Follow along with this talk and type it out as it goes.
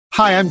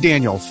Hi, I'm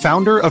Daniel,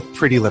 founder of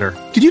Pretty Litter.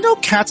 Did you know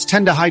cats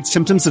tend to hide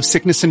symptoms of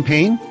sickness and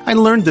pain? I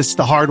learned this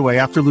the hard way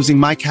after losing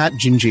my cat,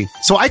 Gingy.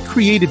 So I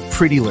created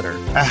Pretty Litter,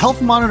 a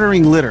health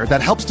monitoring litter that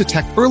helps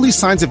detect early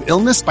signs of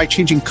illness by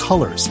changing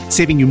colors,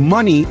 saving you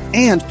money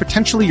and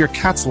potentially your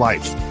cat's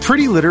life.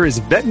 Pretty Litter is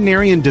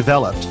veterinarian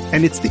developed,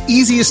 and it's the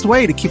easiest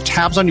way to keep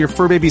tabs on your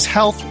fur baby's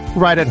health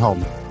right at home.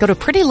 Go to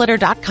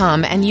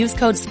prettylitter.com and use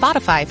code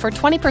SPOTIFY for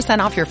 20%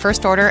 off your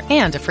first order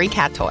and a free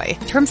cat toy.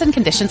 Terms and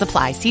conditions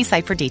apply. See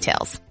site for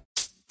details.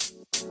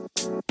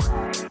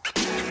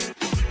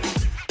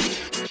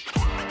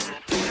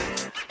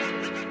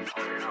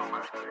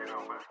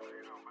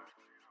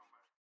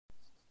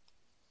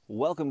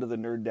 Welcome to the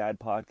Nerd Dad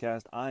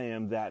Podcast. I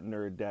am that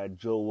Nerd Dad,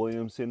 Joe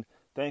Williamson.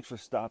 Thanks for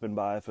stopping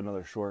by for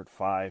another short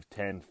 5,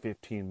 10,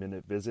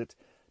 15-minute visit.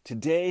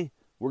 Today,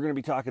 we're going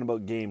to be talking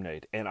about Game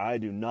Night, and I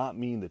do not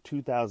mean the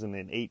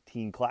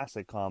 2018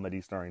 classic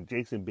comedy starring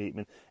Jason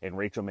Bateman and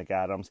Rachel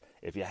McAdams.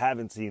 If you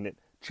haven't seen it,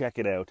 check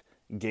it out.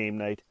 Game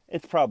Night.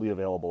 It's probably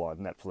available on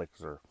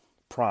Netflix or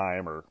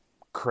Prime or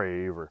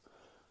Crave or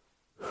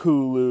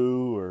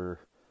Hulu or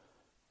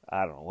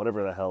I don't know,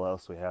 whatever the hell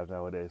else we have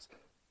nowadays.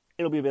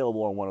 It'll be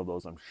available on one of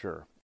those, I'm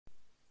sure.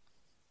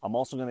 I'm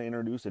also going to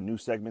introduce a new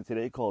segment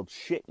today called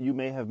Shit You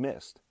May Have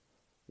Missed,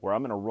 where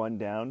I'm going to run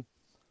down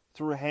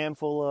through a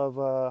handful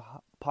of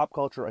pop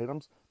culture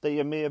items that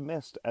you may have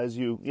missed as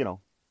you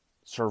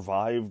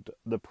survived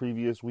the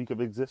previous week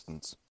of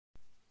existence.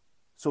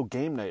 So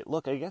Game Night,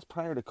 look, I guess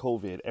prior to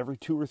COVID, every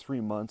 2 or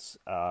 3 months,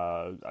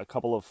 a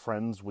couple of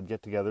friends would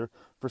get together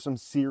for some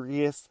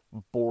serious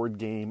board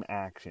game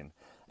action.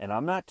 And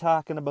I'm not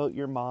talking about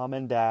your mom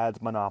and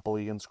dad's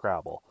Monopoly and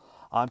Scrabble.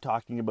 I'm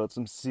talking about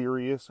some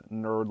serious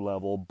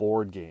nerd-level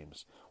board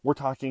games. We're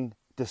talking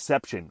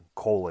Deception,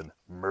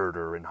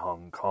 Murder in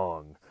Hong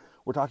Kong.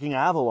 We're talking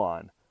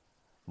Avalon,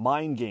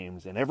 Mind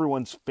Games, and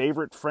everyone's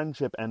favorite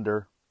friendship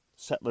ender,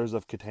 Settlers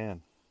of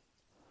Catan.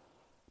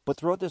 But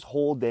throughout this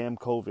whole damn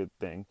COVID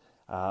thing,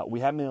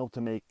 we haven't been able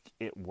to make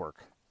it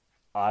work.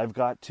 I've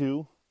got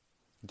to.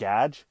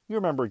 Gadge, you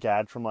remember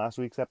Gadge from last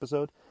week's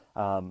episode?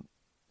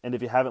 And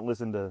if you haven't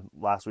listened to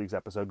last week's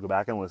episode, go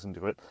back and listen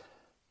to it.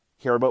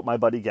 Hear about my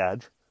buddy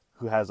Gadge,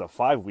 who has a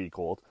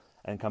 5-week-old,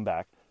 and come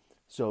back.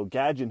 So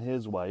Gadge and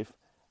his wife,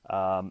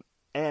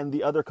 and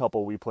the other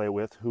couple we play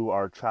with, who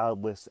are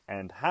childless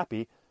and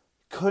happy,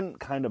 couldn't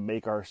kind of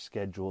make our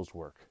schedules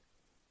work.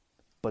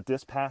 But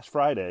this past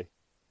Friday,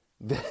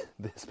 the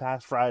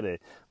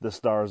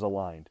stars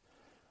aligned.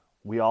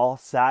 We all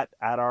sat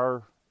at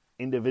our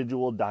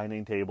individual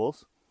dining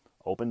tables,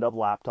 opened up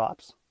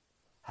laptops,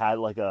 had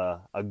like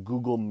a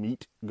Google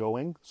Meet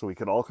going so we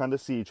could all kind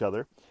of see each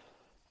other.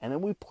 And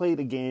then we played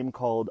a game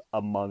called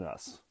Among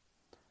Us.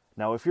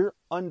 Now, if you're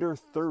under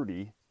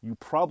 30, you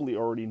probably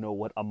already know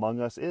what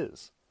Among Us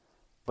is.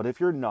 But if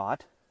you're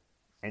not,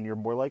 and you're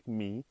more like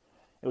me,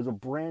 it was a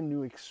brand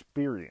new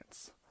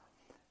experience.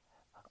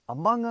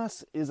 Among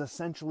Us is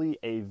essentially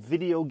a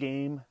video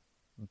game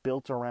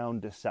built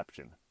around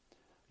deception.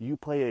 You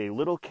play a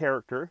little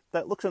character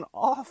that looks an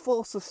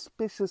awful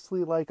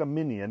suspiciously like a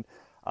minion,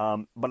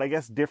 but I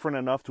guess different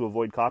enough to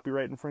avoid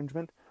copyright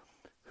infringement,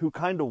 who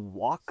kind of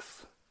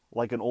walks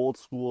like an old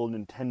school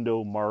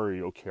Nintendo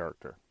Mario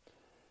character.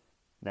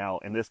 Now,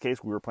 in this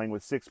case, we were playing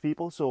with 6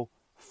 people, so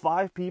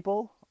 5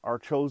 people are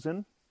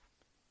chosen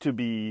to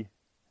be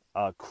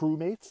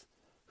crewmates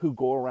who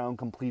go around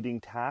completing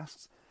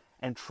tasks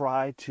and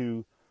try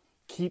to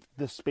keep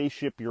the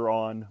spaceship you're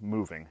on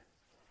moving.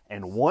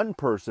 And one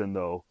person,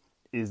 though,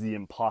 is the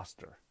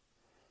imposter.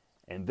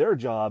 And their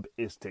job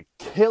is to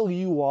kill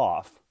you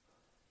off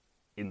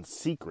in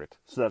secret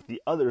so that the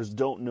others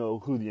don't know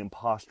who the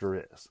imposter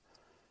is.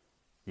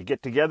 You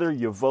get together,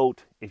 you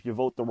vote. If you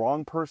vote the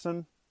wrong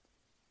person,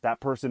 that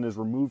person is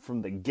removed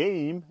from the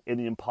game and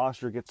the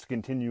imposter gets to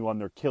continue on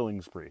their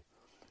killing spree.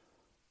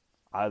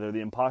 Either the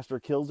imposter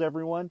kills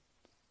everyone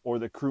or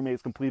the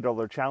crewmates complete all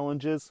their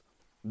challenges.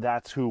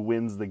 That's who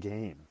wins the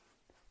game.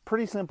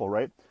 Pretty simple,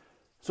 right?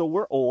 So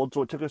we're old,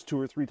 so it took us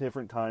 2 or 3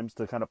 different times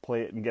to kind of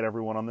play it and get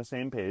everyone on the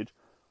same page.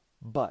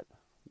 But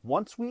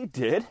once we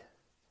did,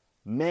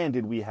 man,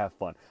 did we have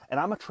fun.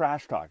 And I'm a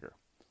trash talker,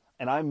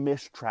 and I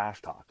miss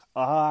trash talk.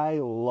 I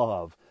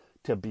love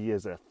to be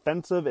as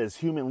offensive as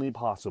humanly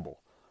possible.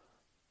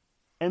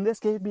 And this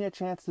gave me a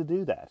chance to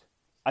do that.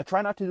 I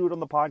try not to do it on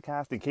the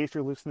podcast in case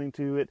you're listening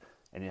to it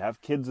and you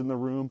have kids in the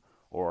room,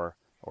 or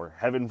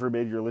heaven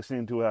forbid you're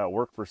listening to it at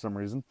work for some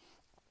reason.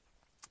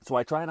 So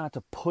I try not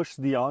to push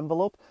the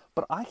envelope,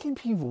 but I can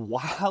be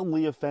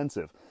wildly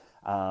offensive,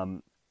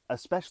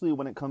 especially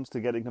when it comes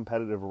to getting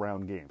competitive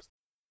around games.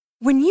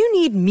 When you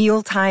need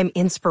mealtime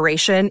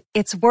inspiration,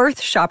 it's worth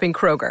shopping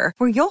Kroger,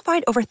 where you'll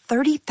find over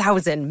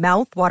 30,000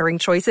 mouth-watering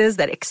choices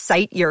that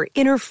excite your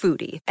inner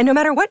foodie. And no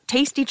matter what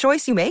tasty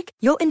choice you make,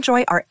 you'll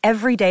enjoy our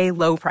everyday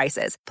low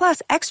prices,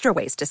 plus extra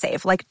ways to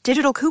save, like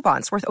digital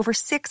coupons worth over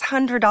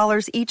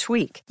 $600 each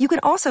week. You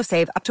can also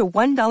save up to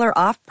 $1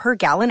 off per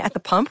gallon at the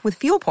pump with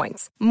fuel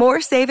points.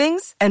 More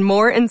savings and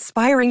more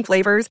inspiring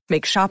flavors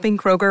make shopping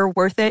Kroger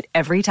worth it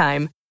every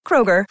time.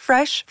 Kroger,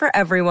 fresh for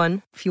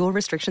everyone. Fuel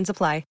restrictions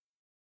apply.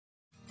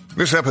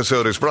 This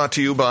episode is brought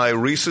to you by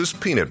Reese's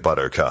Peanut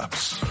Butter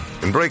Cups.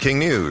 In breaking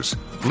news,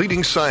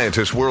 leading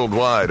scientists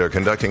worldwide are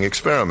conducting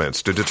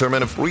experiments to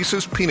determine if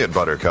Reese's Peanut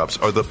Butter Cups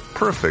are the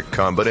perfect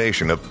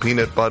combination of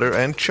peanut butter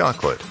and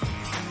chocolate.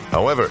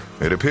 However,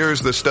 it appears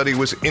the study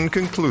was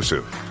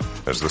inconclusive,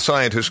 as the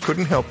scientists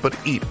couldn't help but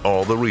eat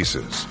all the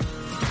Reese's.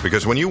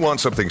 Because when you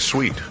want something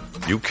sweet,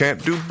 you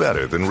can't do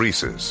better than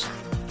Reese's.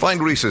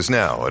 Find Reese's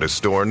now at a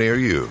store near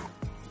you.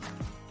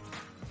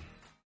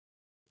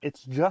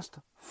 It's just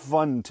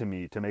fun to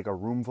me to make a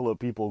room full of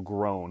people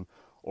groan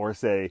or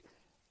say,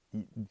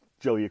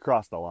 Joe, you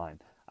crossed the line.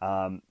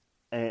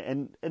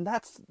 And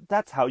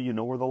that's how you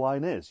know where the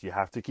line is. You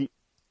have to keep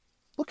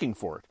looking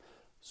for it.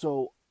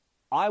 So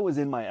I was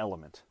in my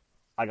element.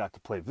 I got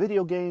to play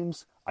video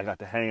games. I got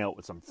to hang out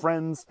with some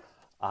friends.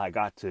 I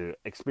got to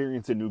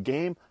experience a new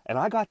game. And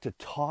I got to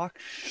talk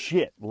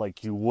shit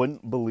like you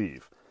wouldn't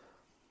believe.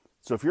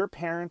 So if you're a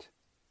parent,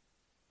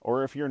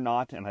 or if you're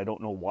not, and I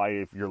don't know why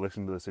if you're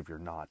listening to this if you're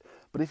not,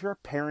 but if you're a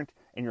parent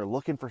and you're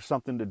looking for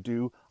something to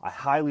do, I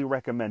highly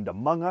recommend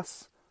Among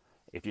Us.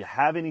 If you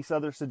have any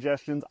other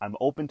suggestions, I'm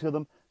open to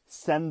them.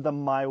 Send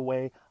them my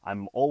way.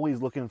 I'm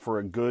always looking for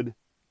a good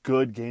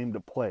game to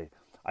play.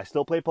 I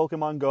still play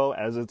Pokemon Go,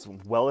 as it's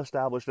well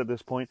established at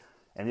this point.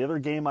 And the other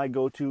game I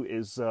go to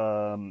is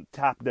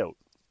Tapped Out,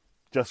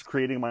 just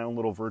creating my own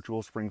little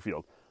virtual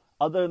Springfield.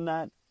 Other than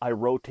that, I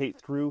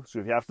rotate through. So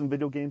if you have some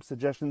video game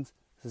suggestions,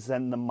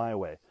 send them my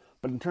way.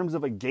 But in terms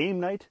of a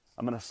game night,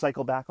 I'm going to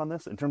cycle back on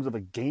this. In terms of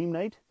a game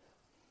night,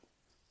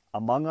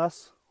 Among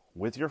Us,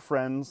 with your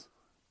friends,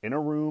 in a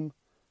room,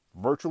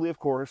 virtually of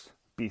course,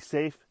 be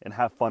safe and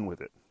have fun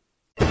with it.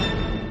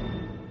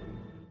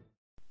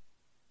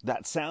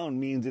 That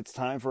sound means it's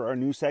time for our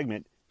new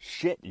segment,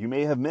 Shit You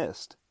May Have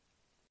Missed.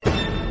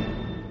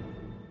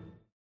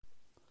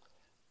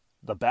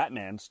 The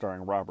Batman,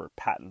 starring Robert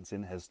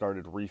Pattinson, has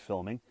started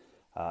refilming.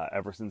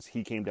 Ever since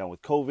he came down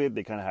with COVID,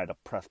 they kind of had to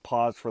press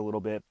pause for a little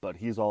bit, but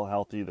he's all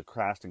healthy. The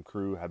cast and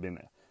crew have been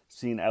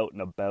seen out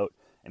and about.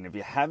 And if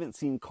you haven't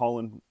seen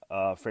Colin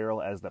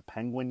Farrell as the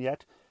Penguin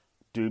yet,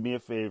 do me a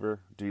favor,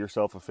 do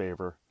yourself a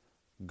favor,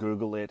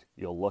 Google it,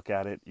 you'll look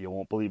at it, you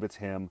won't believe it's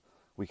him.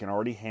 We can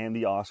already hand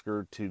the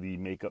Oscar to the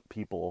makeup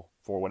people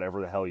for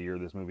whatever the hell year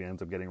this movie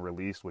ends up getting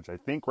released, which I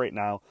think right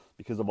now,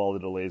 because of all the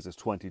delays, is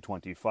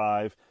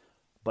 2025,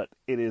 but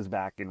it is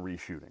back in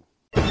reshooting.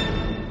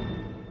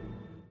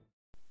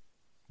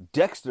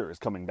 Dexter is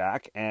coming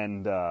back,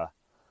 and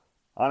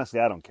honestly,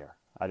 I don't care.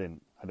 I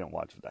didn't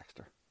watch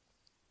Dexter.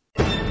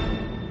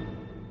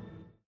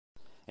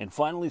 And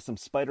finally, some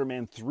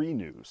Spider-Man 3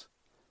 news.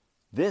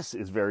 This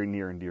is very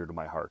near and dear to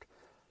my heart.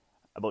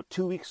 About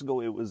 2 weeks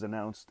ago, it was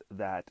announced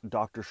that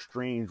Doctor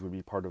Strange would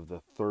be part of the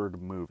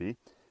third movie.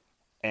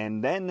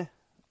 And then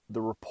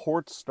the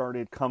reports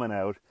started coming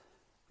out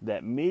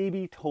that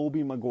maybe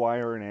Tobey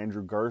Maguire and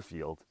Andrew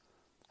Garfield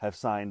have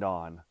signed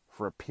on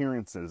for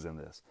appearances in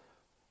this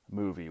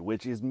movie,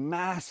 which is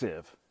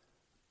massive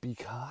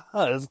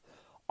because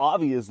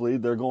obviously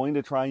they're going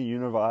to try and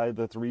unify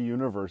the three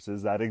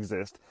universes that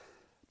exist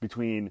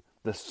between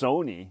the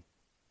Sony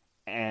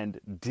and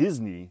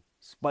Disney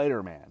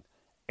Spider-Man.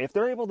 If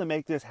they're able to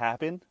make this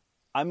happen,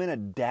 I'm in a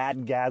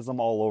dadgasm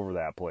all over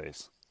that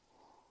place.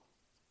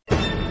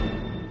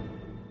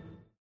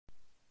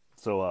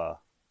 So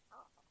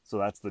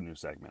that's the new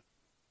segment.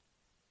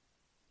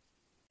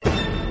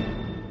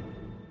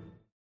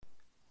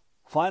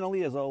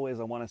 Finally, as always,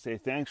 I want to say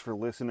thanks for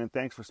listening.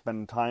 Thanks for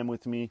spending time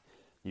with me.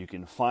 You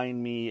can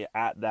find me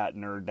at That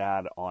Nerd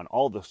Dad on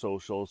all the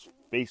socials,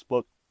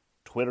 Facebook,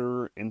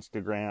 Twitter,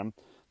 Instagram.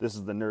 This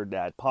is the Nerd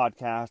Dad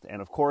podcast.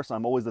 And of course,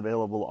 I'm always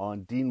available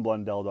on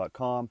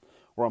deanblundell.com,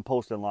 where I'm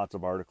posting lots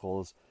of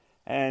articles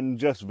and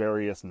just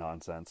various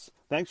nonsense.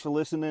 Thanks for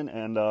listening,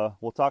 and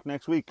we'll talk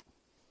next week.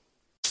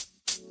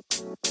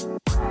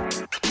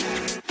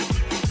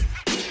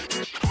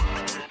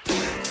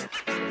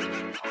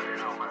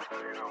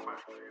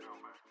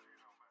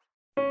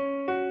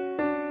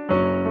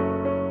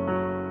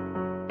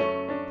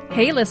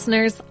 Hey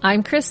listeners,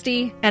 I'm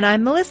Christy. And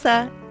I'm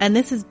Melissa, and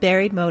this is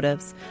Buried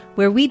Motives,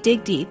 where we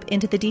dig deep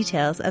into the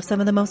details of some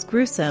of the most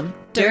gruesome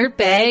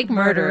dirtbag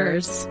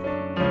murderers.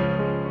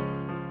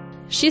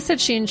 She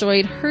said she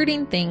enjoyed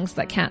hurting things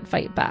that can't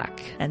fight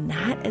back. And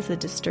that is a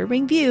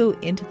disturbing view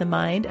into the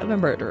mind of a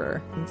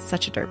murderer and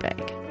such a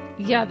dirtbag.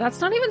 Yeah, that's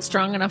not even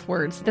strong enough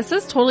words. This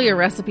is totally a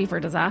recipe for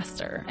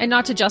disaster. And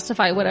not to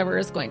justify whatever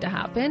is going to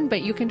happen,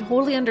 but you can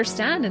totally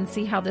understand and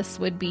see how this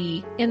would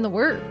be in the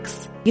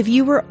works. If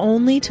you were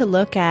only to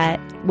look at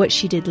what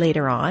she did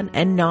later on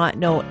and not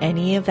know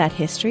any of that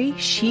history,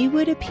 she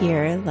would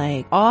appear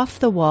like off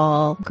the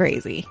wall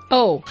crazy.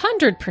 Oh,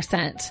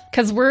 100%.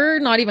 Because we're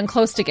not even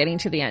close to getting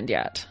to the end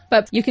yet.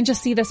 But you can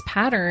just see this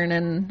pattern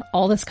and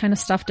all this kind of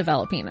stuff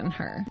developing in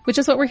her, which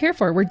is what we're here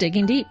for. We're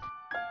digging deep.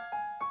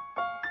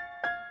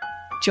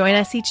 Join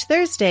us each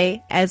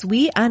Thursday as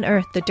we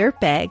unearth the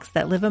dirtbags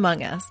that live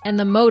among us and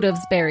the motives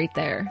buried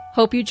there.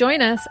 Hope you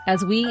join us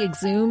as we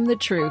exhume the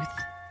truth.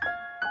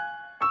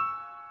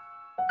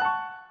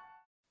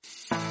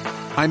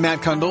 I'm Matt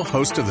Kundle,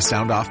 host of the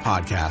Sound Off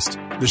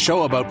Podcast, the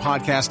show about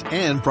podcast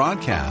and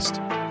broadcast.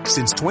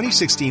 Since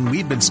 2016,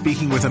 we've been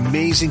speaking with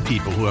amazing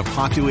people who have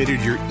populated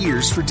your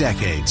ears for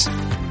decades.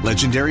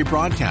 Legendary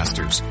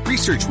broadcasters,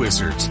 research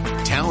wizards,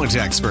 talent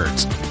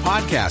experts,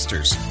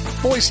 podcasters,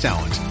 voice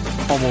talent.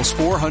 Almost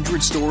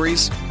 400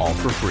 stories, all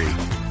for free.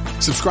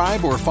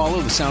 Subscribe or follow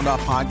the Sound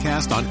Off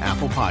Podcast on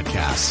Apple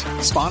Podcasts,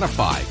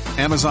 Spotify,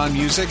 Amazon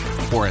Music,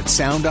 or at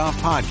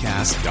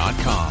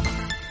soundoffpodcast.com.